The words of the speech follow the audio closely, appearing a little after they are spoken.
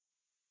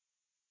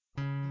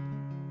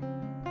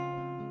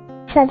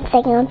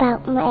something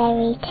about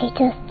Mary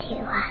Totus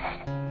Tuus.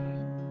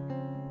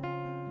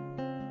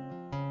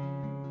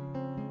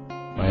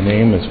 My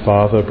name is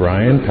Fr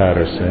Bryan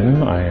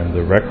Patterson. I am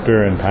the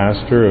rector and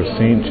pastor of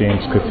St.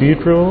 James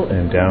Cathedral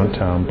in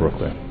downtown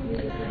Brooklyn.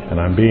 And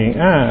I'm being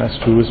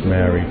asked who is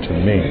married to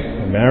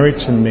me. Married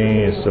to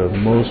me is the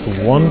most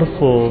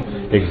wonderful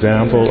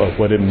example of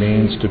what it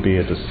means to be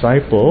a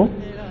disciple,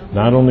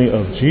 not only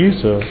of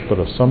Jesus, but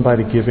of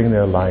somebody giving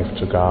their life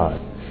to God.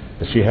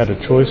 If she had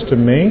a choice to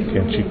make,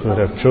 and she could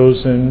have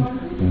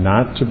chosen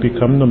not to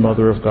become the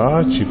mother of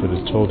God, she could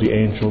have told the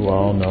angel,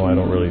 well, no, I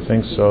don't really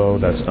think so,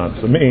 that's not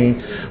for me.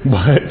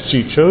 But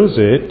she chose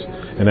it,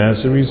 and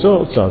as a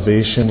result,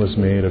 salvation was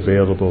made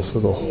available for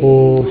the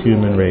whole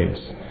human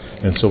race.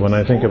 And so when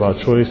I think about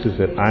choices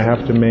that I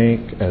have to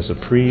make as a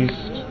priest,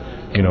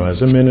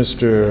 as a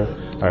minister,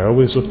 I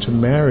always look to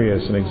Mary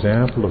as an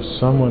example of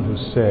someone who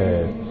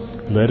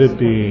said, let it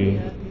be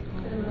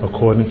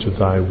according to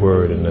thy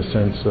word, in the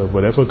sense of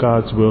whatever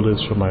God's will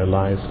is for my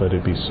life, let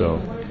it be so.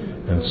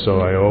 And so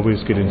I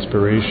always get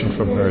inspiration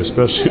from her,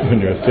 especially when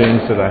there are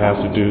things that I have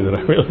to do that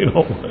I really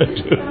don't want to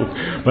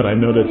do. But I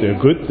know that they're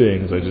good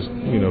things. I just,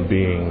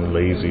 being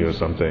lazy or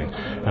something.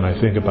 And I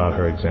think about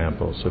her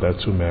example. So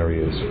that's who Mary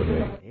is for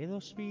me.